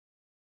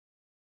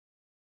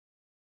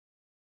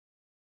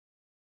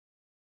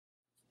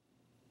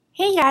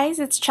Hey guys,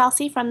 it's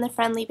Chelsea from the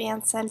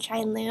FriendlyBands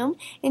SunshineLoom,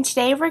 and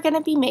today we're going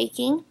to be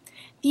making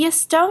the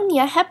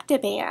Estonia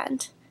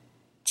HeptaBand.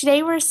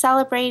 Today we're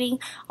celebrating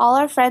all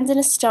our friends in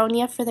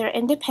Estonia for their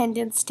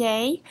Independence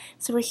Day,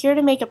 so we're here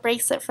to make a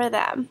bracelet for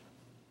them.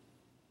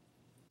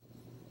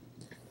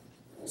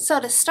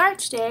 So to start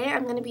today,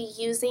 I'm going to be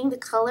using the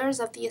colors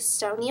of the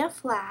Estonia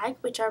flag,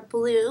 which are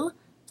blue,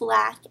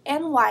 black,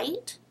 and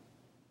white.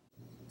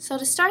 So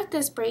to start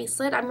this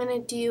bracelet, I'm going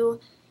to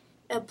do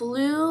a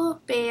blue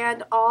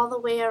band all the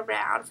way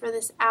around for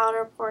this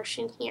outer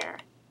portion here.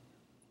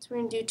 So we're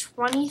going to do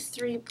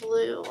 23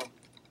 blue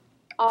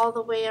all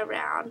the way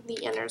around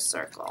the inner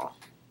circle.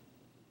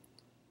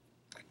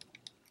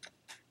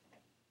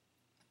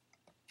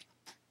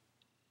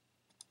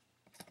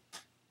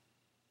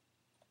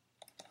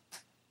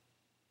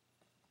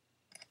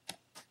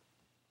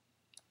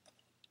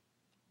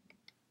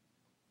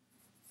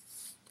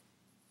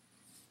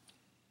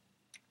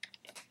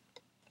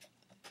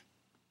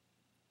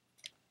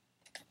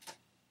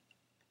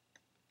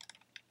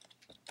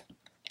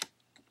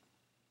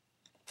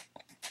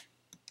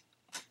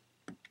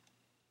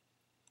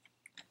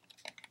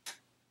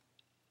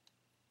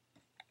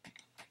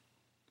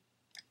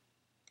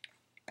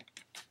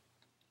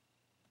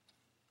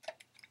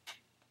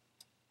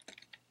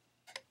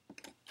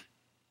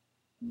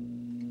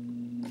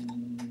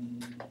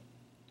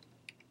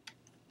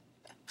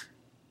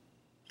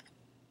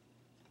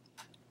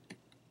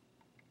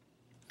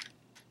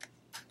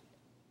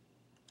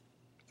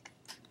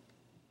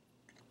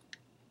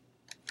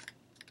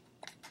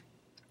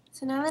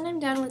 So now that I'm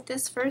done with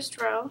this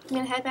first row, I'm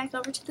going to head back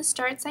over to the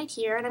start side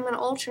here, and I'm going to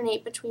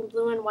alternate between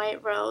blue and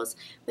white rows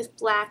with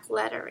black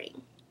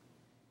lettering.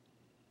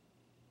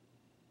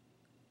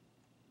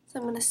 So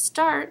I'm going to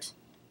start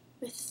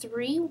with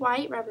 3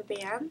 white rubber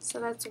bands, so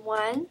that's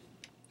 1,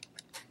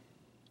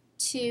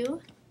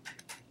 2,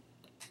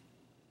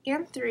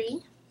 and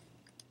 3,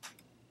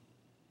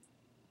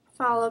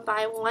 followed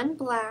by 1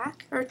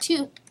 black, or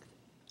 2,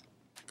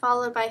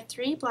 followed by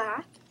 3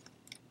 black,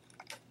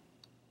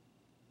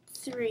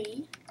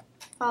 3,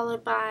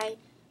 followed by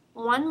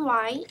 1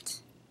 white,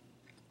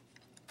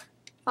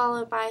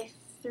 followed by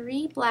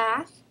 3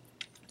 black,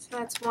 so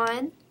that's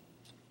 1,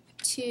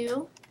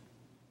 2,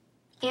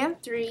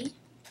 and 3,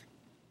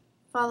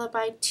 followed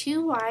by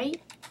 2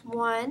 white,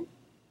 1,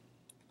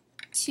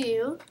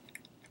 2,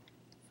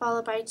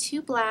 followed by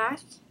 2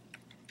 black,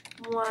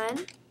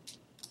 1,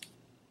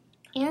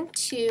 and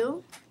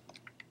 2,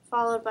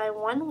 followed by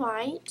 1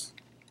 white,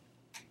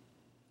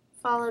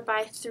 followed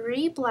by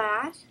 3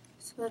 black,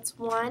 so that's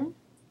 1,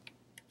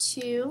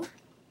 2,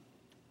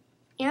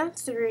 and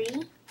 3,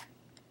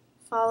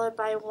 followed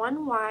by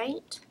 1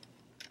 white,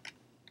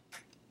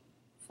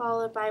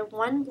 followed by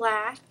 1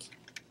 black,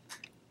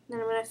 and then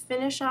I'm going to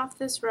finish off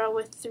this row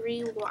with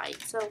 3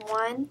 white, so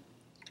 1,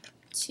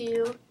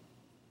 2,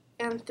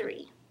 and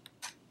 3.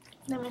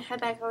 And I'm going to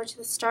head back over to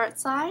the start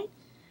side.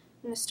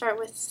 I'm going to start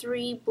with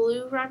 3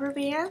 blue rubber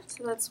bands,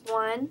 so that's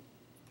 1,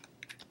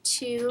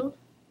 2,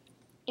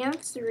 and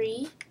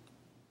 3,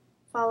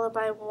 followed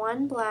by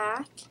 1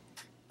 black,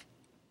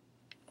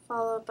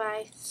 followed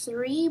by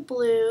 3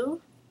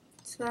 blue,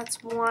 so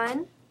that's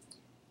 1,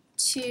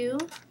 2,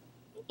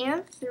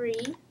 and 3,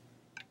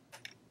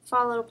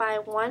 followed by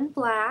 1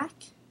 black,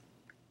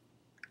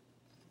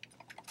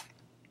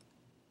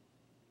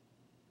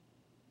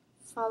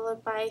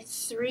 followed by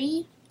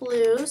 3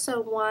 blue,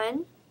 so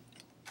 1,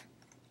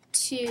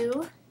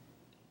 2,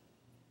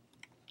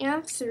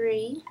 and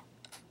 3,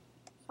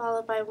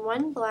 followed by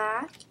 1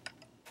 black,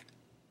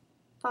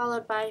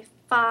 followed by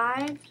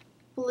 5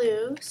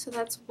 blue, so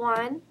that's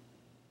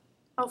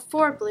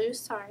 4 blue,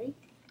 sorry,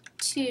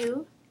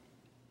 2,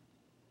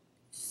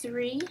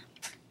 3,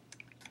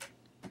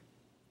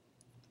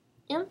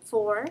 and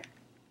 4,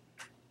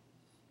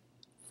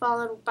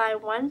 followed by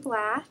 1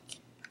 black,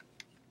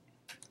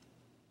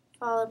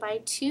 followed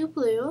by 2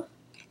 blue,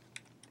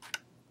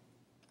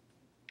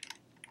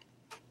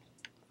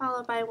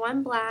 followed by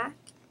 1 black,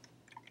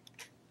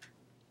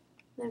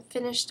 and then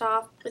finished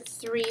off with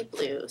 3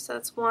 blue. So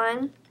that's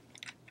 1,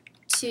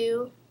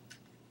 2,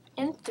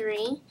 and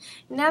 3.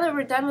 Now that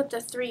we're done with the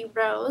 3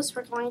 rows,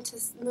 we're going to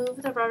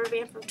move the rubber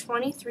band from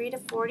 23 to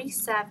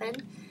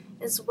 47,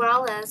 as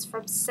well as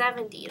from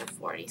 70 to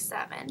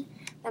 47.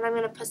 Then I'm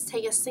going to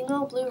take a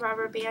single blue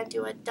rubber band,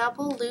 do a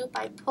double loop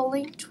by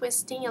pulling,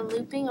 twisting, and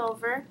looping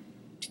over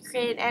to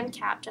create an end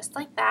cap, just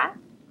like that.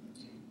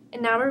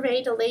 And now we're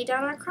ready to lay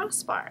down our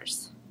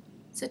crossbars.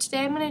 So today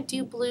I'm going to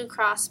do blue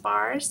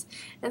crossbars,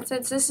 and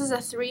since this is a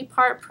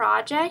 3-part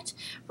project,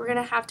 we're going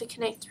to have to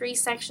connect 3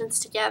 sections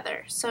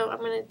together. So I'm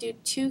going to do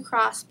 2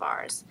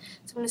 crossbars.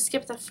 So I'm going to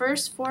skip the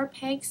first 4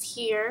 pegs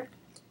here,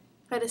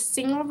 put a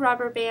single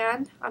rubber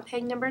band on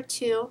peg number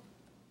 2,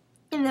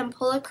 and then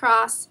pull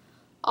across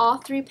all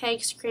 3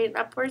 pegs to create an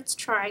upwards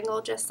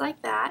triangle, just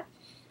like that.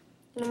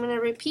 And I'm going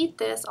to repeat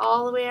this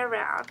all the way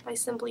around by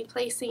simply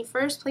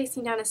first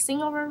placing down a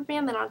single rubber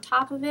band, then on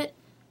top of it,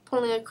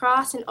 pulling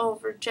across and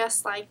over,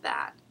 just like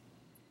that.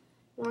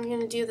 And we're going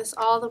to do this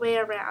all the way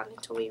around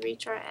until we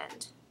reach our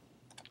end.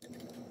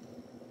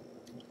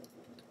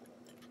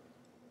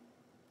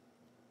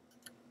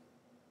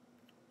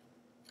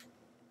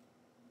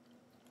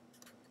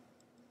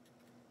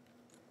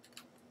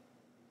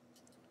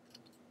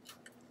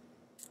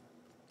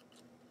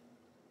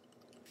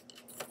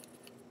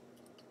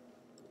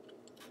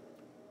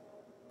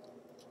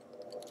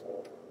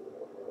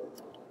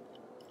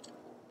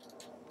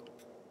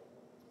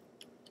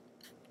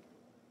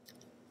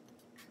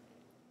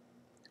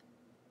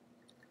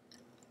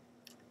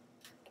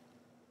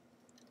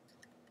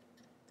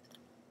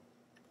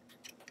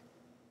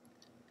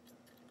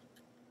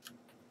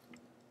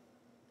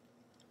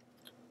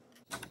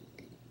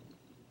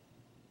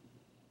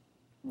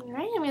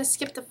 Alright, I'm going to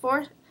skip the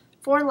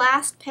four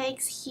last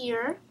pegs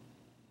here,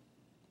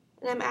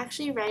 and I'm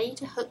actually ready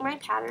to hook my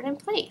pattern in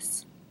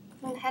place. I'm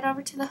going to head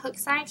over to the hook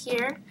side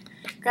here,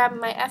 grab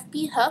my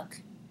FB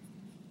hook,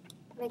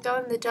 I'm going to go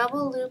in the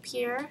double loop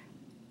here,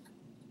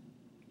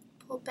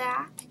 pull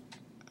back,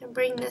 and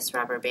bring this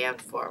rubber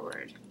band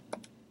forward.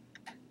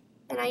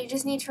 And now you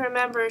just need to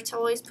remember to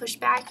always push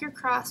back your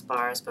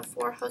crossbars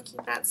before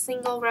hooking that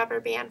single rubber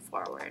band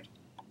forward.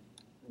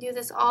 Do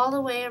this all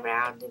the way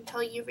around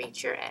until you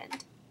reach your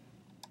end.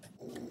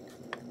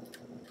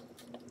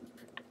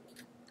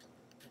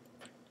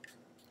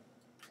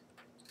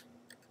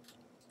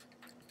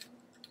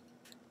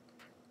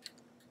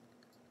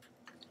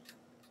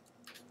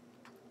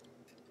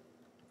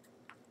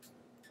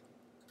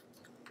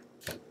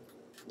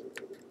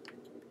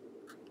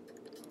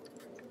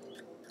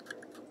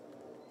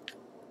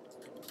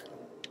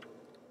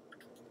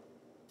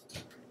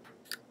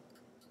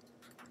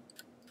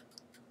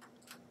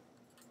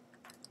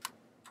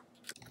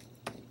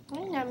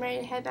 Okay, now I'm ready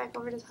to head back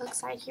over to the hook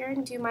side here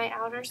and do my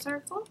outer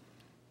circle.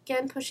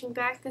 Again, pushing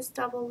back this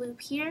double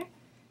loop here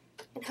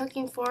and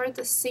hooking forward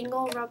the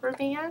single rubber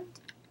band.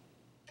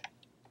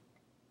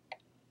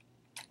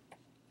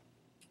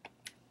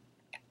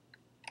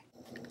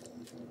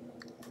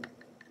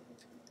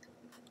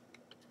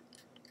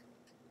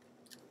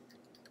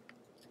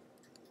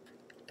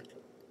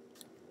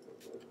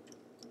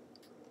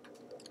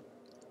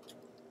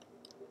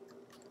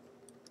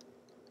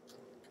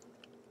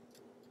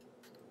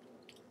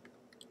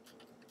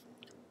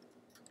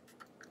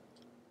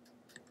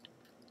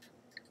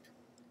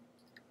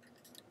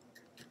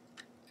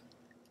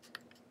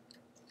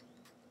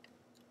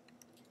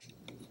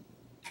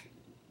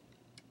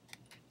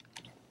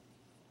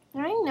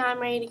 Alright, now I'm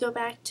ready to go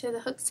back to the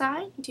hook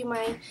side and do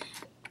my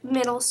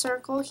middle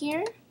circle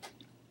here.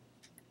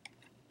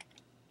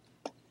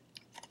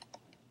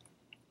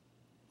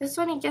 This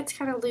one, it gets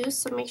kind of loose,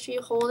 so make sure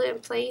you hold it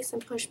in place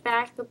and push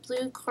back the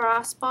blue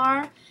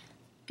crossbar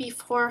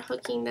before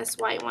hooking this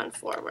white one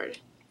forward.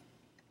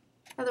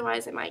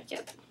 Otherwise it might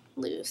get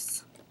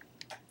loose.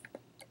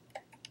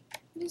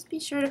 Just be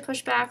sure to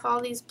push back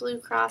all these blue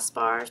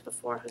crossbars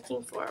before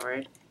hooking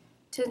forward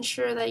to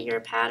ensure that your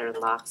pattern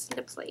locks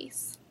into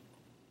place.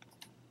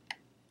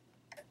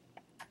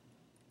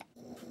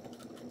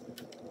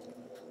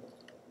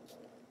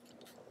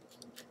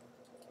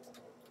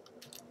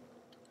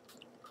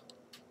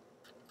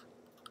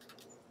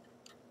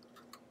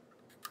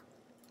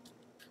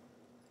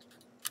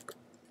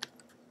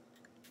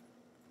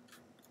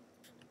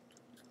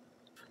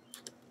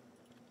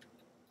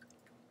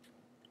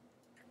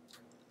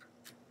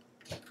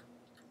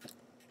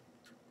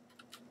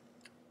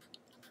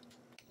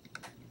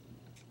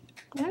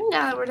 And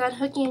now that we're done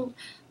hooking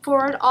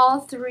forward all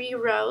 3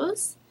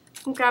 rows,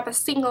 we can grab a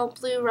single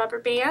blue rubber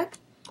band,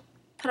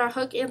 put our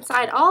hook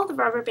inside all the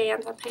rubber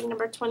bands on peg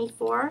number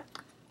 24,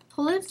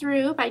 pull it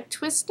through by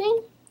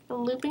twisting and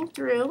looping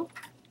through,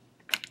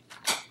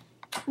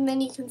 and then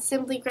you can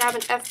simply grab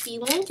an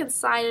FB link and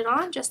slide it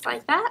on just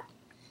like that.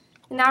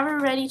 And now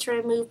we're ready to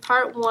remove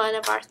part 1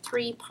 of our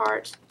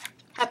 3-part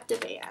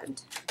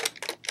HeptaBand.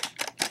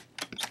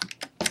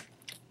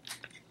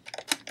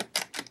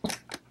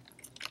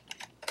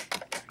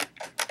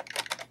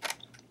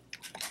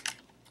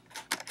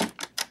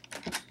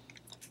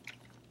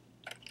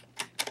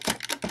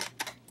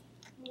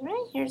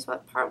 Alright, here's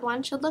what part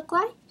 1 should look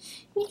like.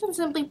 You can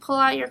simply pull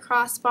out your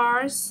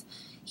crossbars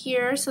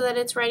here so that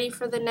it's ready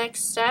for the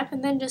next step,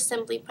 and then just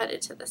simply put it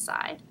to the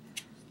side.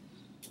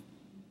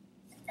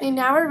 And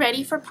now we're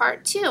ready for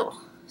part 2.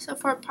 So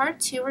for part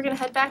 2, we're going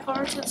to head back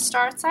over to the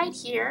start side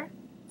here,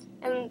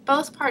 and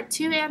both part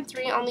 2 and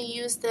 3 only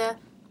use the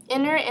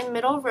inner and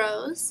middle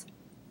rows.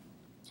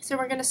 So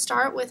we're going to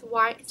start with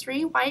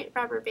 3 white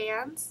rubber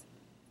bands.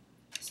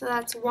 So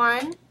that's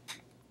 1,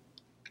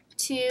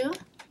 2,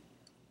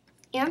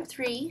 and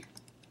 3,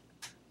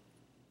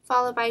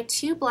 followed by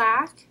 2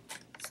 black,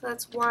 so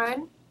that's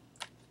 1,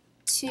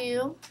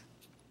 2,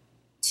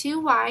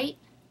 2 white,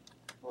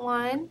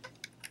 1,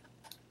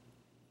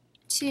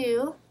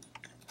 2,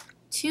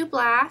 2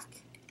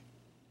 black,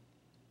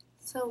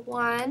 so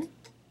 1,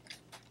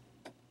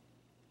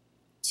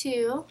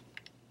 2,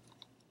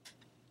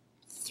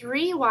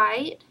 3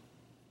 white,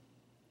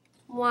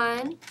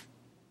 1,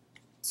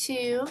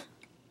 2,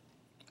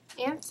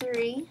 and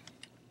 3,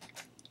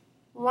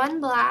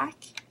 1 black,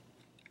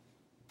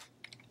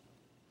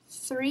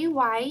 3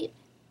 white,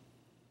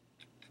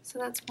 so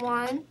that's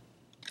 1,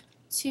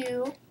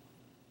 2,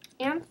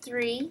 and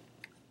 3,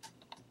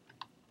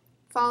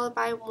 followed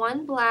by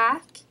 1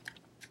 black,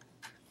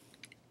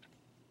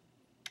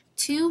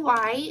 2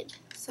 white,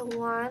 so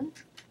 1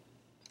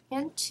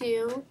 and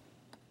 2,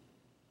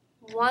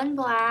 1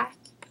 black,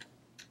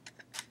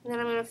 and then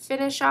I'm going to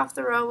finish off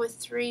the row with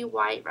 3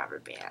 white rubber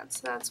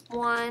bands. So that's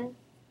 1,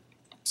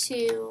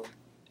 2,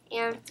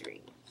 and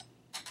 3.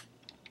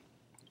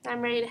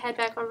 I'm ready to head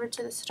back over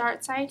to the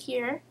start side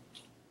here.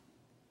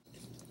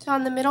 So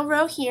on the middle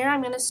row here,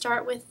 I'm going to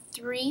start with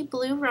 3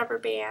 blue rubber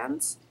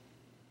bands.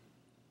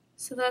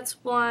 So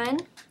that's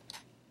 1,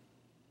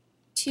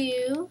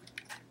 2,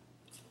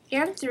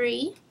 and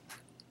 3,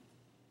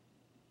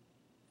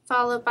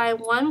 followed by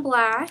 1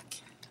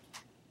 black,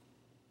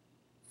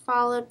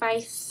 followed by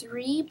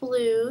 3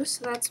 blue,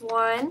 so that's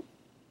 1,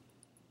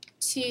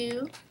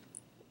 2,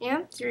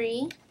 and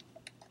 3,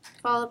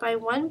 followed by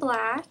 1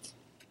 black,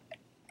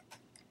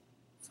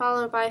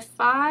 followed by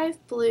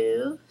 5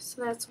 blue,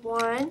 so that's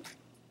 1,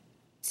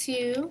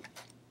 2,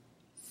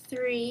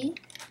 3,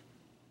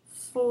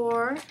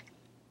 4,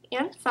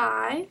 and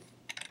 5,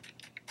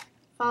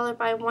 followed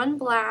by 1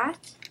 black,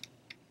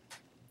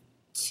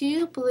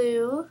 2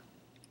 blue,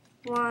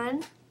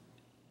 1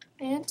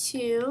 and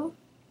 2,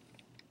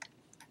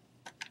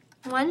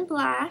 1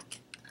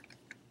 black,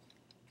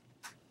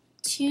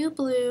 2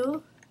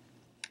 blue,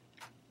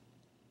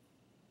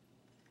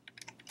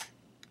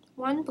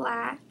 1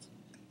 black,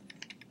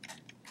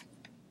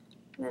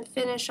 and then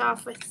finish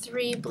off with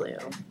 3 blue,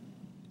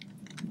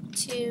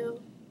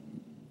 2,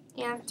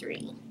 and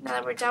 3. Now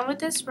that we're done with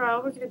this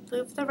row, we're going to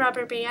move the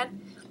rubber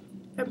band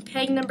from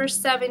peg number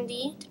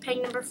 70 to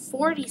peg number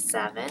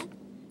 47.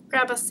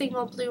 Grab a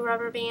single blue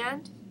rubber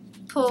band,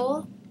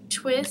 pull,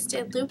 twist,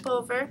 and loop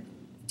over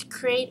to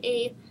create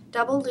a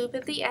double loop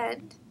at the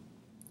end.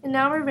 And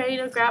now we're ready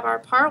to grab our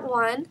part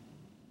 1.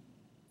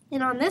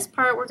 And on this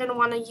part, we're going to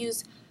want to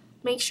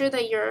make sure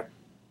that your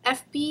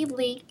FB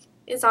link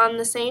is on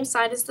the same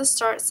side as the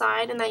start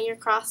side and that your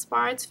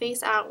crossbars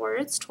face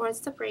outwards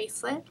towards the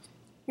bracelet.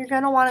 You're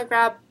going to want to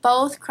grab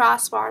both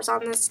crossbars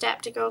on this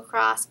step to go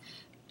across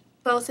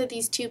both of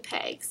these 2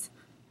 pegs.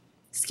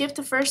 Skip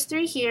the first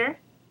 3 here.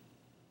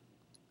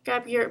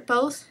 Grab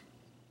both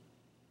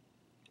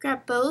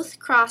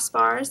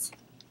crossbars,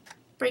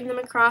 bring them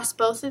across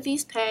both of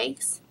these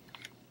pegs,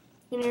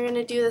 and you're going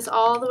to do this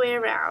all the way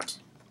around.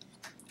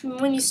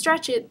 When you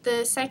stretch it,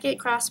 the second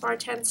crossbar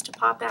tends to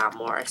pop out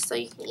more, so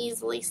you can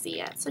easily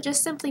see it. So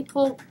just simply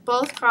pull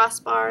both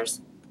crossbars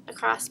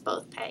across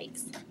both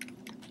pegs.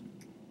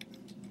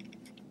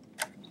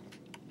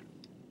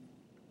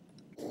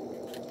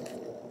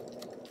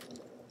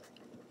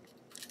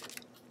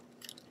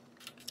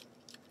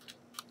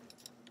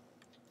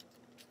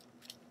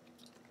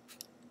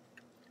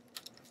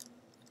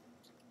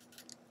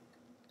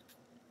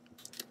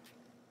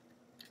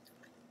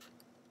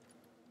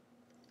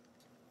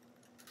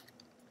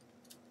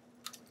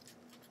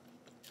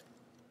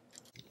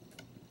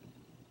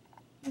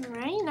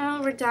 Alright,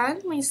 now we're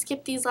done. We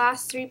skip these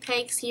last 3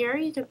 pegs here.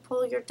 You can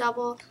pull your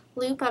double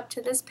loop up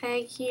to this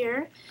peg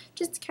here,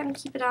 just to kind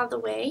of keep it out of the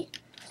way.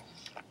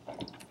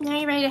 Now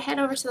you're ready to head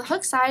over to the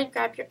hook side.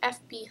 Grab your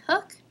FB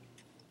hook,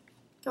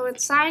 go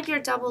inside your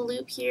double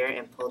loop here,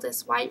 and pull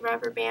this white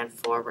rubber band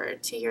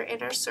forward to your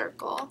inner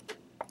circle.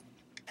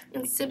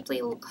 And simply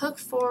hook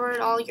forward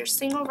all your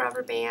single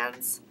rubber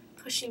bands,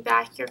 pushing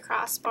back your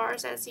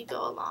crossbars as you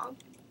go along.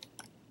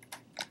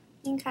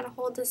 You can kind of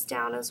hold this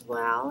down as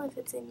well if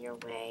it's in your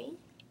way.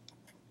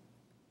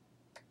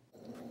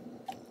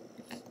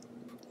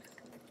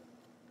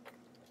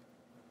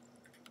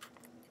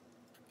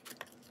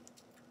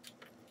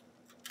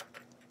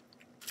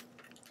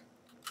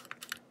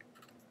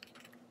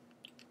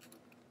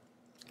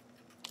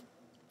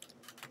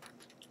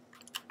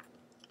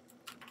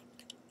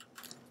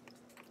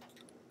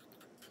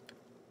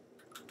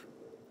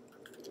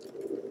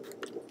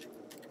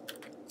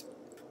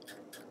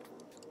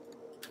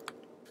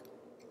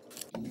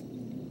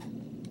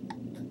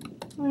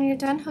 When you're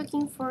done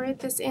hooking forward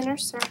this inner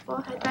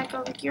circle, head back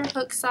over to your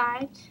hook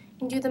side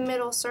and do the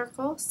middle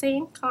circle.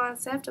 Same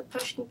concept of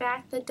pushing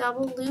back the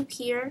double loop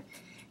here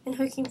and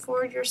hooking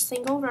forward your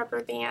single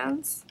rubber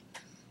bands.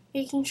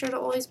 Making sure to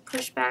always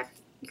push back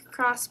your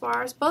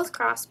crossbars, both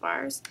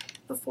crossbars,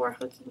 before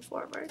hooking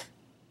forward.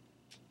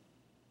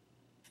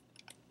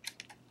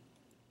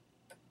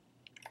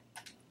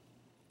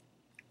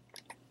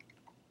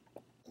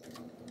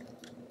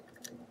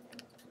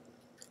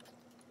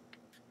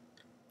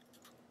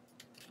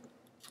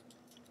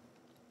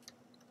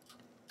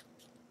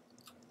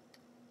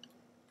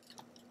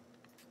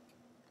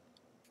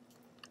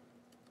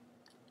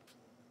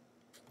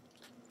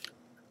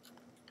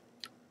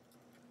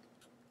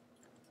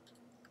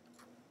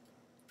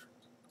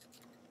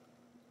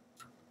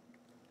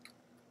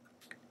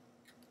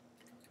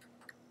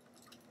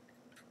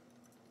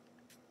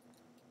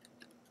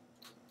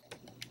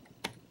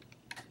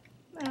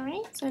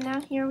 Alright, so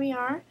now here we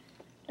are,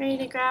 ready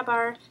to grab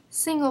our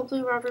single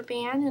blue rubber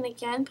band, and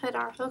again put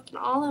our hook and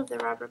all of the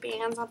rubber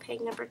bands on peg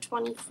number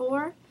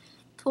 24,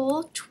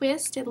 pull,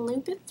 twist, and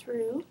loop it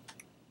through,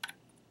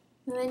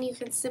 and then you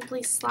can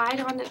simply slide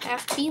on an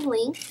FB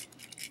link,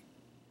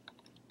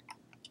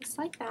 just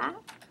like that,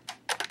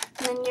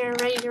 and then you're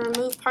ready to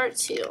remove part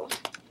 2.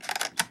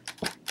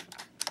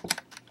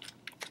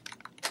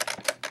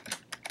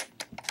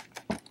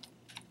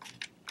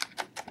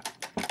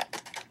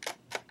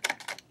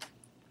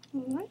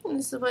 And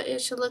this is what it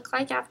should look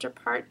like after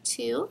part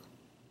 2. You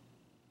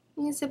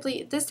can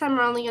simply, this time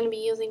we're only going to be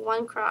using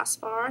 1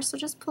 crossbar, so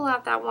just pull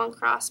out that 1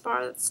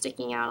 crossbar that's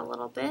sticking out a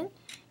little bit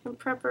in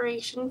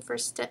preparation for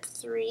step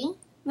 3, and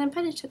then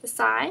put it to the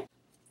side.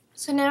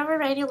 So now we're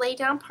ready to lay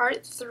down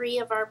part 3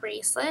 of our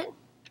bracelet.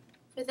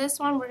 For this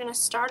one, we're going to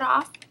start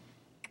off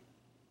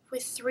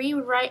with three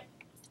white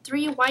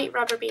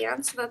rubber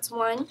bands. So that's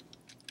 1,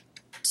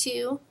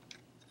 2,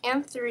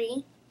 and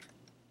 3.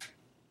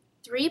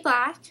 3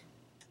 black.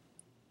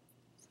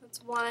 So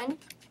that's 1,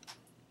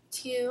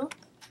 2,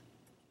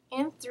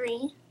 and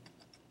 3.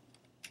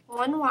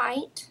 1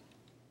 white.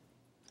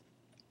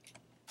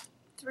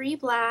 3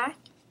 black.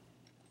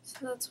 So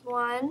that's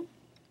 1,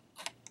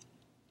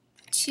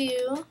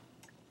 2,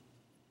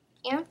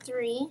 and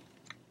 3.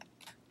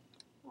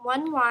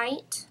 1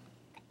 white.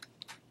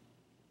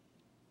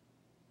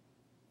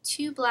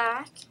 2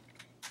 black.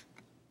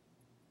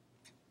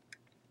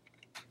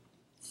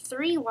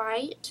 3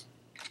 white.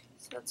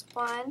 So that's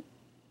 1,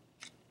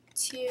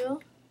 2,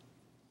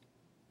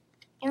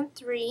 and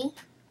 3.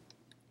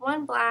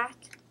 1 black.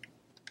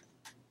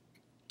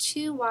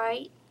 2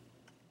 white.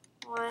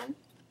 1,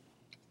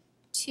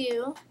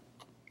 2,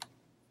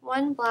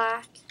 1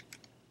 black,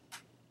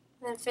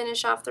 and then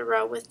finish off the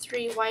row with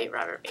 3 white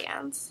rubber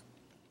bands.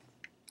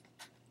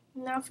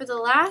 Now for the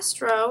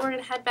last row, we're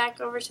going to head back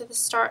over to the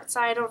start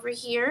side over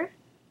here.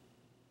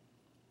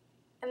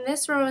 And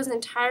this row is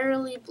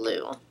entirely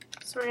blue.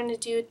 So we're going to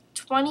do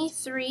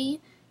 23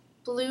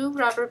 blue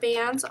rubber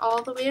bands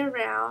all the way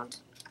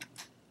around.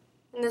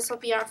 And this will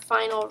be our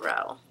final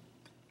row.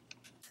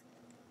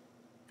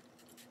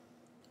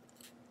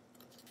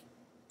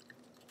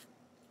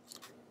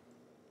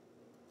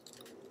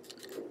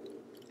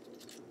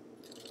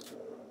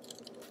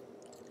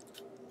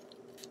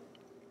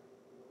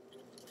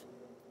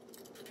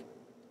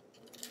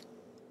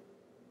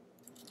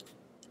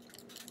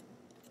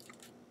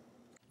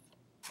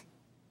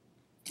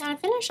 Now to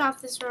finish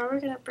off this row, we're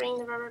going to bring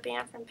the rubber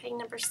band from peg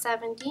number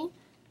 70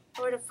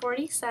 over to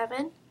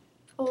 47,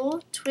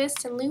 pull,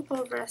 twist, and loop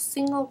over a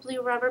single blue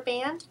rubber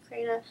band,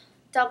 create a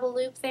double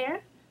loop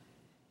there.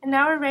 And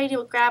now we're ready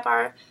to grab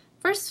our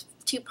first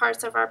 2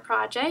 parts of our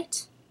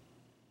project.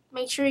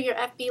 Make sure your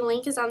FB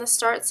link is on the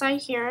start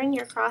side here and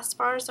your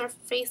crossbars are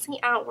facing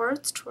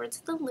outwards towards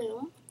the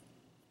loom.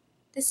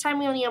 This time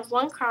we only have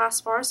 1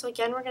 crossbar, so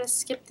again we're going to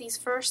skip these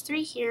first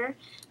 3 here.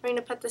 We're going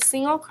to put the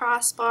single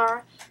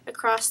crossbar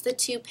across the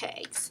 2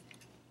 pegs,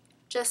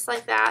 just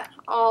like that,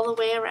 all the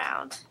way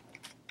around.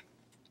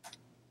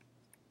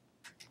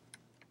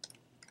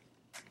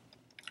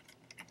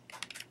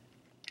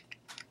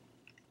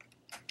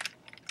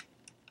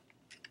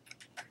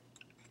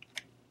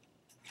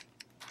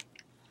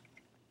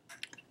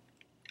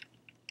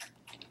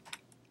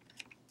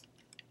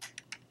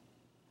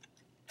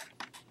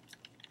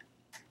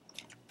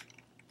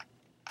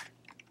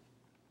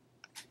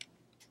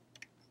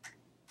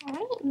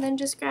 Alright, and then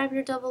just grab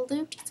your double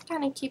loop, just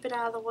kind of keep it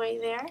out of the way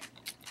there.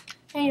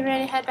 Now you're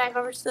ready to head back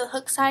over to the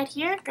hook side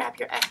here, grab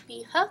your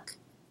FB hook,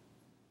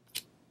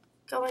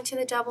 go into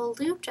the double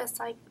loop just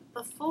like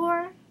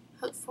before,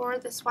 hook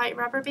forward this white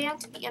rubber band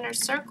to the inner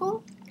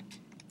circle,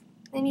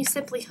 then you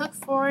simply hook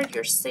forward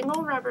your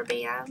single rubber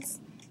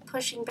bands,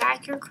 pushing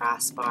back your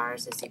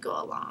crossbars as you go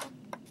along.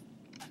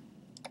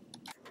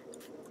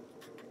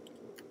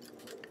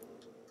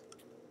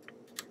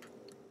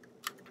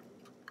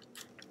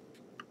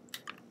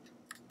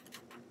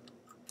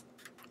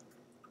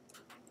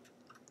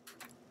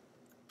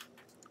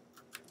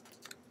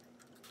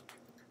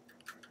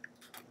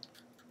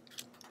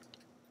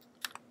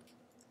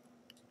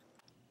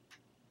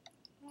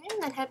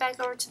 And then head back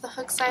over to the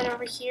hook side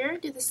over here,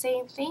 do the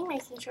same thing,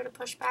 making sure to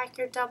push back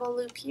your double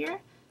loop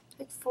here,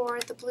 hook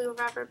forward the blue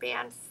rubber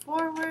band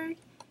forward,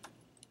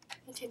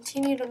 and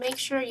continue to make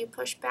sure you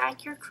push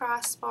back your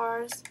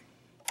crossbars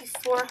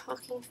before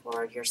hooking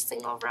forward your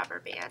single rubber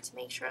band to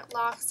make sure it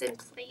locks in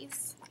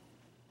place.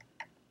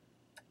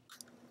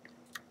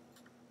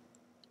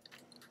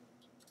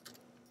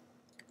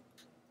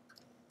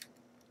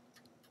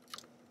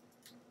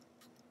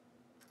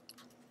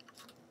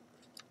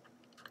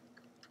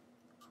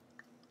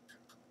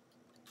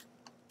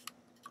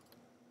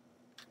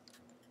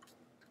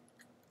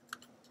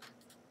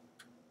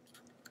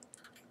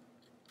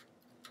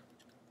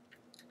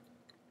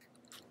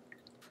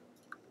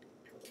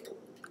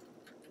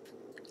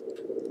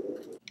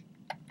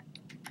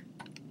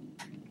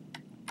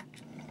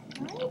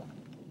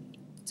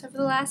 So for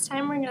the last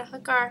time, we're going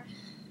to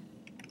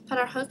put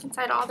our hook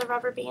inside all the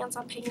rubber bands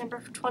on peg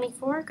number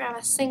 24. Grab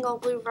a single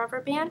blue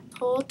rubber band,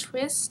 pull,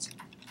 twist,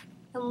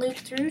 and loop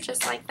through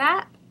just like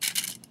that.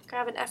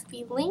 Grab an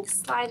FB link,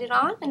 slide it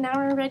on, and now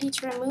we're ready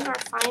to remove our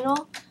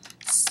final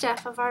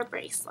step of our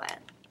bracelet.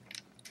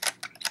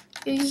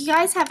 If you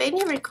guys have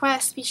any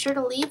requests, be sure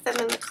to leave them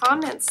in the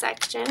comments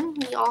section.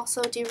 We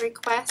also do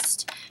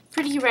request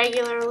pretty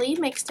regularly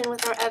mixed in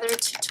with our other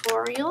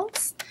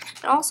tutorials.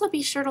 And also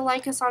be sure to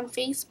like us on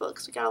Facebook,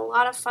 because we got a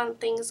lot of fun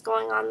things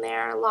going on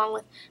there, along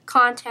with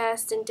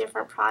contests and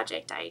different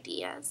project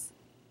ideas.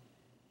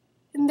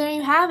 And there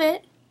you have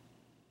it.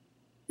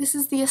 This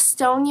is the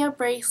Estonia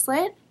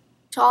bracelet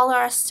to all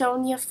our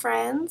Estonia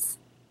friends.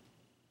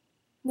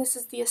 This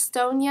is the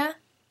Estonia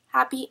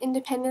Happy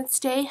Independence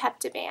Day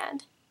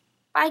HeptaBand.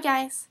 Bye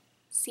guys.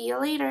 See you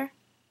later.